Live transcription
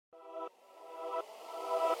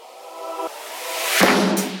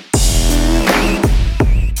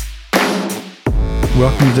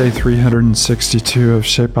Welcome to day 362 of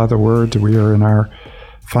Shaped by the Word. We are in our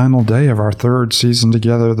final day of our third season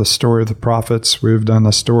together, the story of the prophets. We've done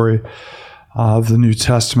the story of the New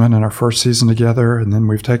Testament in our first season together, and then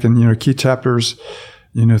we've taken, key chapters,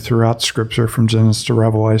 throughout Scripture from Genesis to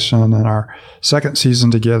Revelation in our second season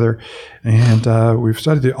together. And we've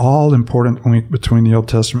studied the all-important link between the Old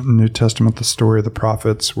Testament and New Testament, the story of the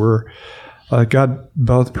prophets, where God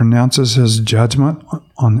both pronounces his judgment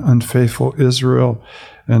on unfaithful Israel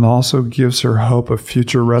and also gives her hope of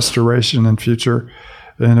future restoration and future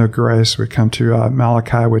grace. We come to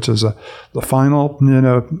Malachi, which is the final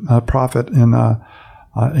prophet in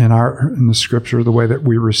the Scripture, the way that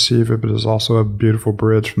we receive it, but is also a beautiful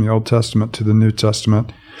bridge from the Old Testament to the New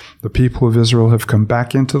Testament. The people of Israel have come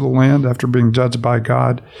back into the land after being judged by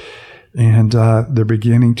God, and they're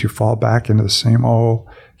beginning to fall back into the same old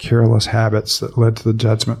careless habits that led to the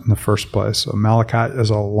judgment in the first place. So Malachi is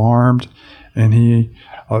alarmed, and he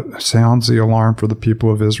sounds the alarm for the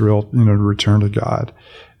people of Israel, to return to God.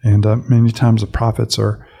 And many times the prophets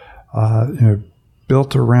are,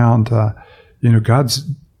 built around, God's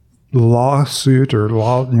lawsuit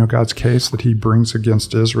or God's case that he brings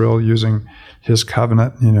against Israel using his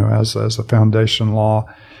covenant, as a foundation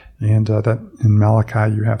law. And that in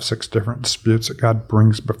Malachi, you have 6 different disputes that God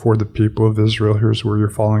brings before the people of Israel. Here's where you're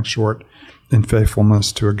falling short in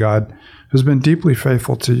faithfulness to a God who's been deeply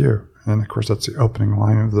faithful to you. And, of course, that's the opening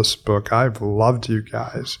line of this book. I've loved you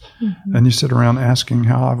guys. Mm-hmm. And you sit around asking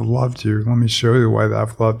how I've loved you. Let me show you the way that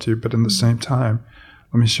I've loved you. But in the same time,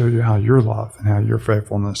 let me show you how your love and how your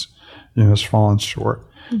faithfulness, has fallen short.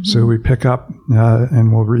 Mm-hmm. So we pick up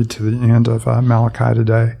and we'll read to the end of Malachi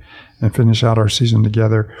today and finish out our season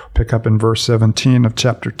together. Pick up in verse 17 of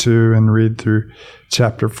chapter 2 and read through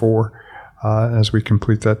chapter 4 as we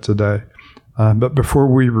complete that today. But before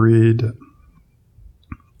we read,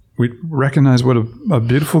 we recognize what a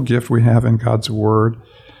beautiful gift we have in God's Word.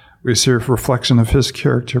 We see a reflection of his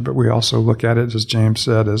character, but we also look at it, as James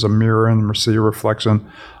said, as a mirror, and we see a reflection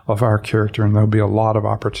of our character. And there'll be a lot of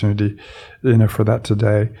opportunity for that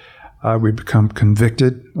today. We become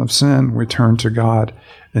convicted of sin. We turn to God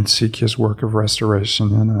and seek his work of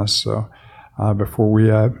restoration in us. So before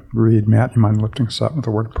we read, Matt, you mind lifting us up with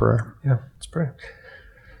a word of prayer? Yeah, let's pray.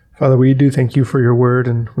 Father, we do thank you for your word,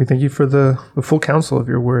 and we thank you for the full counsel of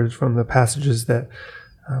your word, from the passages that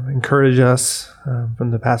encourage us,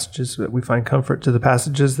 from the passages that we find comfort, to the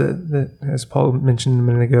passages that, as Paul mentioned a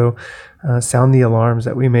minute ago, sound the alarms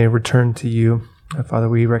that we may return to you. Father,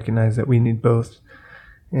 we recognize that we need both.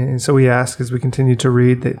 And so we ask, as we continue to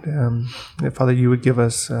read, that Father, you would give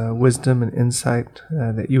us wisdom and insight,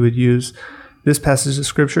 that you would use this passage of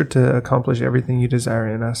Scripture to accomplish everything you desire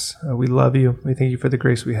in us. We love you. We thank you for the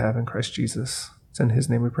grace we have in Christ Jesus. It's in his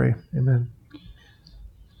name we pray. Amen.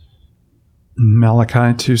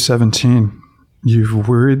 Malachi 2:17, you've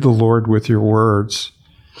wearied the Lord with your words.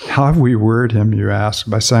 How have we wearied him, you ask,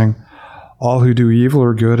 by saying, all who do evil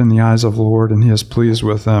are good in the eyes of the Lord, and he is pleased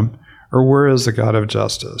with them. Or where is the God of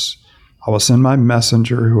justice? I will send my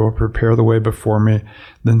messenger who will prepare the way before me.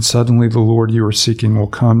 Then suddenly the Lord you are seeking will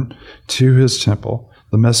come to his temple.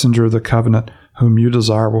 The messenger of the covenant whom you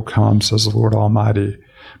desire will come, says the Lord Almighty.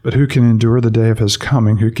 But who can endure the day of his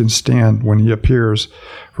coming? Who can stand when he appears?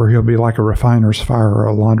 For he'll be like a refiner's fire or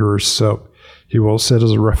a launderer's soap. He will sit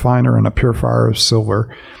as a refiner and a purifier of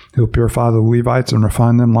silver. He'll purify the Levites and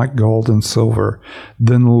refine them like gold and silver.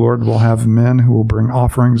 Then the Lord will have men who will bring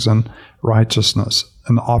offerings in righteousness,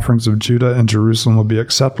 and the offerings of Judah and Jerusalem will be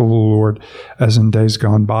acceptable to the Lord, as in days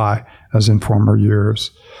gone by, as in former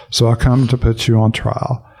years. So I come to put you on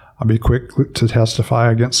trial. I'll be quick to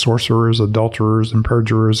testify against sorcerers, adulterers, and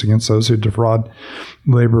perjurers, against those who defraud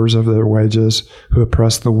laborers of their wages, who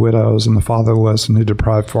oppress the widows and the fatherless, and who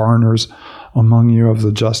deprive foreigners among you of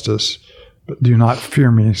the justice. But do not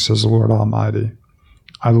fear me, says the Lord Almighty.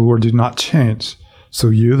 I, the Lord, do not change. So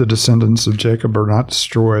you, the descendants of Jacob, are not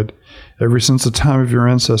destroyed. Ever since the time of your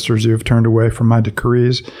ancestors, you have turned away from my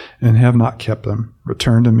decrees and have not kept them.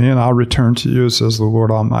 Return to me, and I'll return to you, says the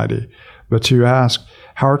Lord Almighty. But you ask,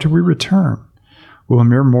 how are we return? Will a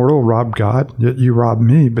mere mortal rob God? Yet you rob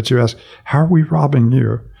me. But you ask, how are we robbing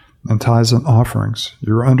you? And tithes and offerings.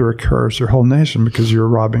 You are under a curse, your whole nation, because you are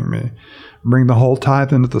robbing me. Bring the whole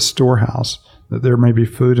tithe into the storehouse, that there may be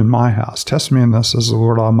food in my house. Test me in this, says the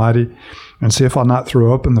Lord Almighty, and see if I'll not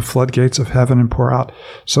throw open the floodgates of heaven and pour out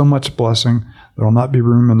so much blessing there will not be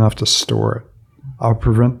room enough to store it. I'll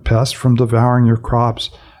prevent pests from devouring your crops,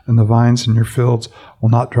 and the vines in your fields will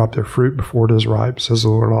not drop their fruit before it is ripe, says the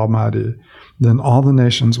Lord Almighty. Then all the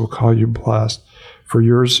nations will call you blessed, for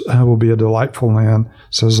yours will be a delightful land,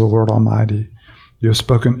 says the Lord Almighty. You have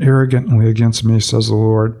spoken arrogantly against me, says the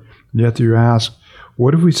Lord. Yet you ask,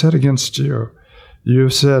 what have we said against you? You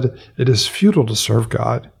have said, it is futile to serve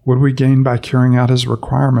God. What do we gain by carrying out his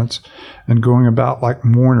requirements and going about like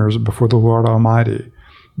mourners before the Lord Almighty?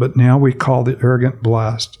 But now we call the arrogant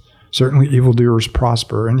blessed. Certainly evildoers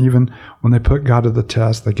prosper, and even when they put God to the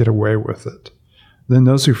test, they get away with it. Then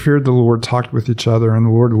those who feared the Lord talked with each other, and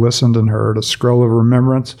the Lord listened and heard. A scroll of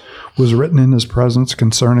remembrance was written in his presence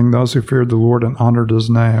concerning those who feared the Lord and honored his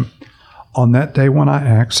name. On that day when I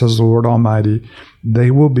act, says the Lord Almighty, they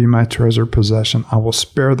will be my treasured possession. I will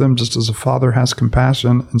spare them just as a father has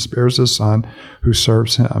compassion and spares his son who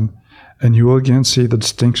serves him. And you will again see the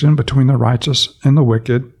distinction between the righteous and the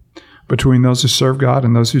wicked, between those who serve God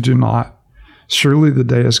and those who do not. Surely the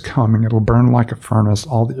day is coming. It will burn like a furnace.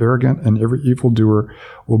 All the arrogant and every evildoer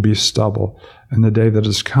will be stubble. And the day that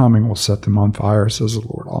is coming will set them on fire, says the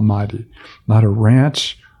Lord Almighty. Not a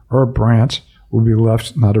ranch or a branch will be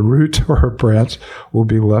left, not a root or a branch will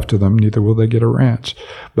be left to them, neither will they get a ranch.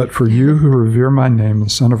 But for you who revere my name, the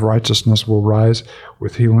Son of Righteousness will rise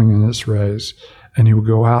with healing in its rays, and he will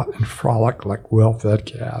go out and frolic like well-fed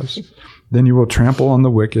calves. Then you will trample on the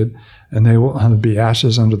wicked, and they will be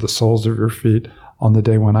ashes under the soles of your feet on the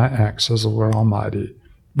day when I act, says the Lord Almighty.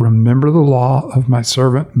 Remember the law of my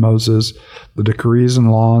servant Moses, the decrees and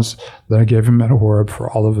laws that I gave him at Horeb for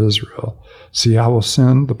all of Israel. See, I will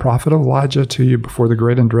send the prophet Elijah to you before the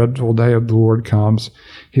great and dreadful day of the Lord comes.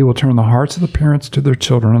 He will turn the hearts of the parents to their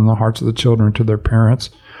children and the hearts of the children to their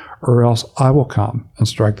parents, or else I will come and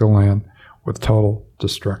strike the land with total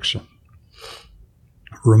destruction.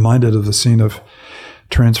 Reminded of the scene of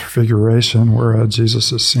Transfiguration where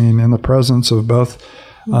Jesus is seen in the presence of both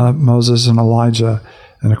Moses and Elijah.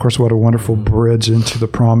 And of course, what a wonderful bridge into the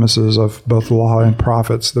promises of both law and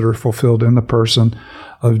prophets that are fulfilled in the person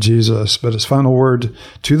of Jesus. But his final word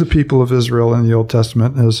to the people of Israel in the Old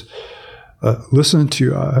Testament is, listen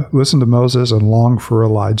to Moses and long for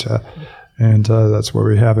Elijah. And that's what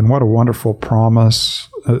we have. And what a wonderful promise.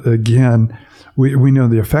 Again, we know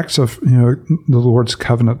the effects of the Lord's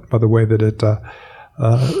covenant by the way that it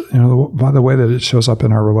by the way that it shows up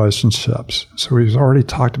in our relationships. So we've already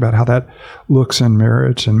talked about how that looks in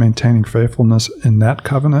marriage and maintaining faithfulness in that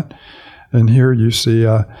covenant. And here you see,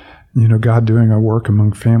 God doing a work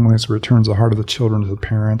among families, returns the heart of the children to the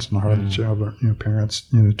parents and the heart of the children, parents,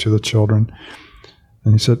 to the children.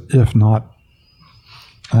 And he said, if not,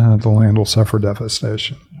 the land will suffer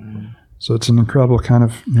devastation. So it's an incredible kind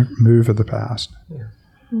of move of the past. Yeah.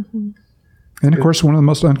 Mm-hmm. And, of course, one of the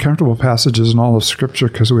most uncomfortable passages in all of Scripture,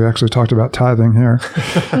 because we actually talked about tithing here,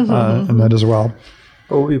 and that as well.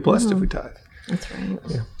 Well, we'll be blessed if we tithe. That's right.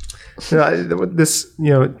 Yeah. This,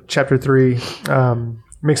 chapter 3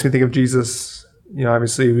 makes me think of Jesus.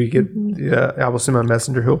 Obviously we get, I will send my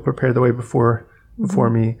messenger who will prepare the way before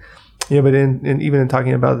me. But even in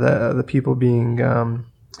talking about the people being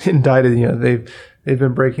indicted, they've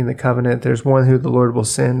been breaking the covenant. There's one who the Lord will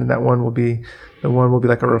send, and that one will be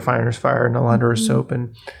like a refiner's fire and a launderer's soap.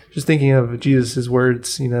 And just thinking of Jesus'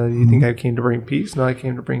 words, you think I came to bring peace? No, I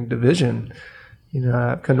came to bring division.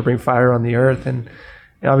 I've come to bring fire on the earth. And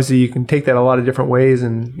obviously you can take that a lot of different ways.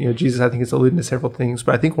 And, Jesus, I think, is alluding to several things.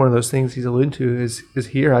 But I think one of those things he's alluding to is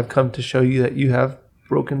here, I've come to show you that you have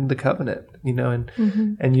broken the covenant,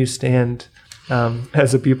 and you stand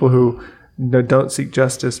as a people who don't seek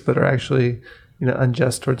justice, but are actually,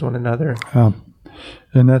 unjust towards one another.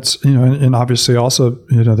 And that's, and obviously also,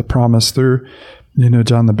 the promise through,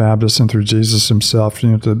 John the Baptist and through Jesus himself,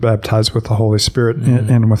 to baptize with the Holy Spirit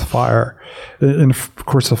and with fire. And of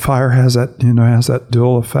course, the fire has that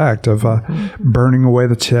dual effect of burning away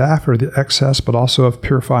the chaff or the excess, but also of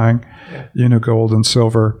purifying, gold and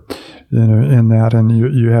silver, in that. And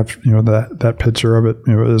you have, that picture of it,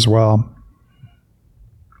 as well.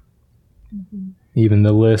 Even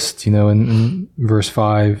the list, in verse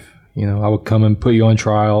 5, I will come and put you on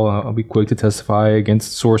trial. I'll be quick to testify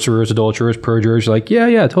against sorcerers, adulterers, perjurers. You're like,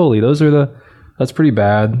 yeah, totally. That's pretty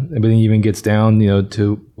bad. But then he even gets down,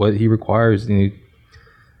 to what he requires.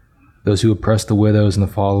 Those who oppress the widows and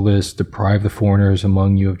the fatherless, deprive the foreigners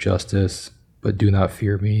among you of justice, but do not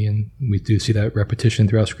fear me. And we do see that repetition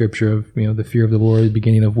throughout Scripture of, the fear of the Lord, the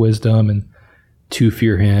beginning of wisdom. And to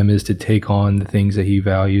fear him is to take on the things that he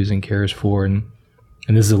values and cares for. And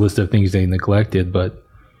this is a list of things they neglected, but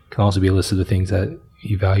can also be a list of the things that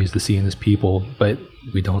he values to see in his people. But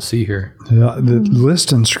we don't see here. Yeah, the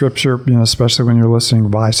list in Scripture, especially when you're listing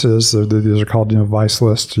vices, these are called, vice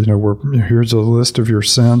lists. Where here's a list of your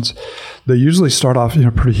sins. They usually start off,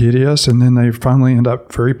 pretty hideous, and then they finally end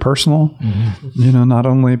up very personal. Mm-hmm. Not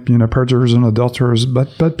only perjurers and adulterers,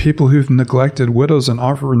 but people who've neglected widows and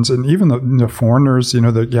orphans, and even the foreigners.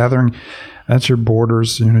 The gathering at your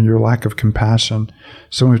borders. Your lack of compassion.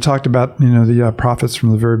 So when we talked about the prophets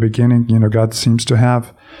from the very beginning, God seems to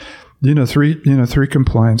have three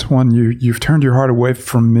complaints. One, you've turned your heart away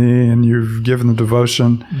from me, and you've given the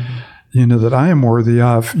devotion, that I am worthy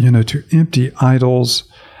of, to empty idols.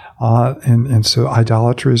 And so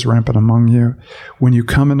idolatry is rampant among you. When you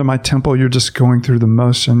come into my temple, you're just going through the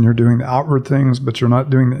motion. You're doing the outward things, but you're not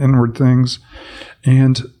doing the inward things.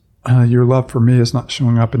 And your love for me is not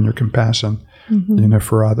showing up in your compassion,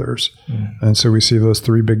 for others. Mm-hmm. And so we see those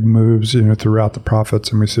three big moves, throughout the prophets,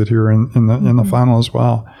 and we see it here in the final as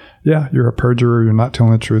well. Yeah, you're a perjurer. You're not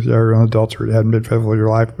telling the truth. Yeah, you're an adulterer. You hadn't been faithful in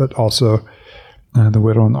your life, but also the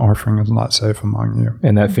widow and the orphan is not safe among you.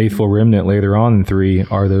 And that faithful remnant later on in 3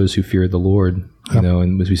 are those who fear the Lord.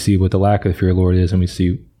 And as we see what the lack of the fear of the Lord is, and we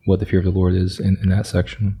see what the fear of the Lord is in that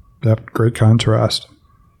section. Yep, great contrast.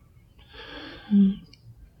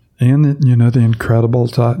 And the incredible,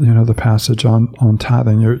 the passage on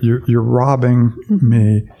tithing. You're robbing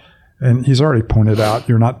me, and he's already pointed out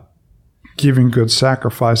you're not giving good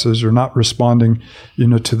sacrifices. You're not responding,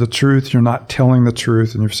 to the truth. You're not telling the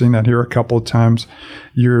truth. And you've seen that here a couple of times.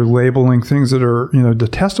 You're labeling things that are,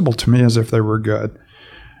 detestable to me as if they were good.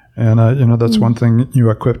 And, that's one thing,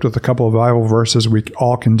 equipped with a couple of Bible verses we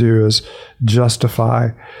all can do is justify,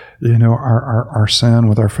 our sin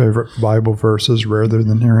with our favorite Bible verses rather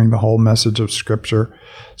than hearing the whole message of Scripture.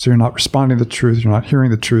 So you're not responding to the truth. You're not hearing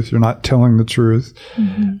the truth. You're not telling the truth.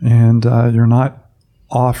 Mm-hmm. And you're not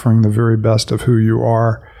offering the very best of who you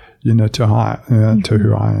are, to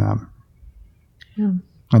who I am. Yeah.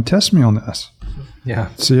 And test me on this. Yeah.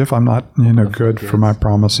 See if I'm not, good for my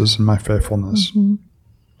promises and my faithfulness. Mm-hmm.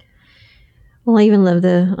 Well, I even love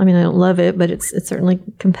I don't love it, but it's certainly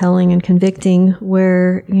compelling and convicting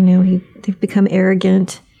where, they've become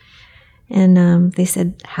arrogant. And they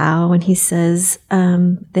said, how? And he says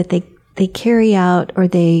that they carry out, or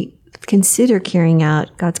they consider carrying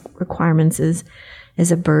out God's requirements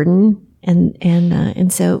as a burden.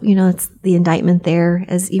 And so, it's the indictment there,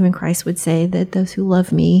 as even Christ would say, that those who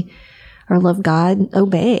love me or love God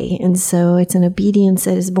obey. And so it's an obedience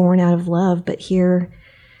that is born out of love. But here,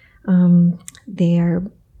 they are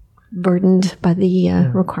burdened by the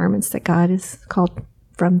requirements that God has called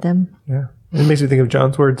from them. Yeah. It makes me think of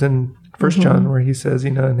John's words in 1 John, where he says,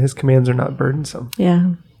 and his commands are not burdensome.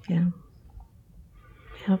 Yeah. Yeah.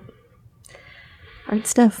 Yep. Hard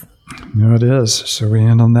stuff. It is. So we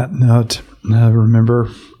end on that note. Remember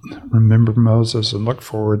Moses and look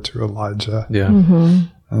forward to Elijah. Yeah. Mm-hmm.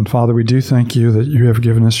 And Father, we do thank you that you have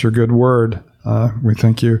given us your good word. We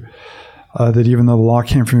thank you that even though the law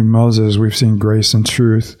came from Moses, we've seen grace and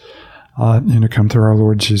truth, come through our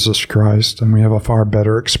Lord Jesus Christ. And we have a far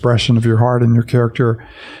better expression of your heart and your character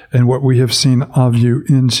and what we have seen of you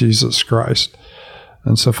in Jesus Christ.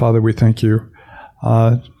 And so, Father, we thank you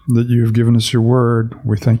that you have given us your word.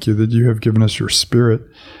 We thank you that you have given us your spirit.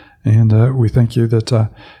 And we thank you that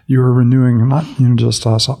you are renewing not just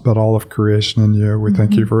us, but all of creation in you. We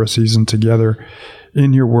thank you for a season together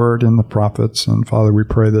in your word and the prophets. And Father, we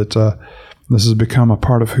pray that this has become a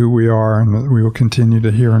part of who we are, and that we will continue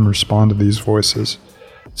to hear and respond to these voices.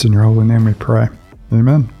 It's in your holy name we pray.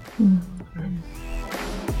 Amen.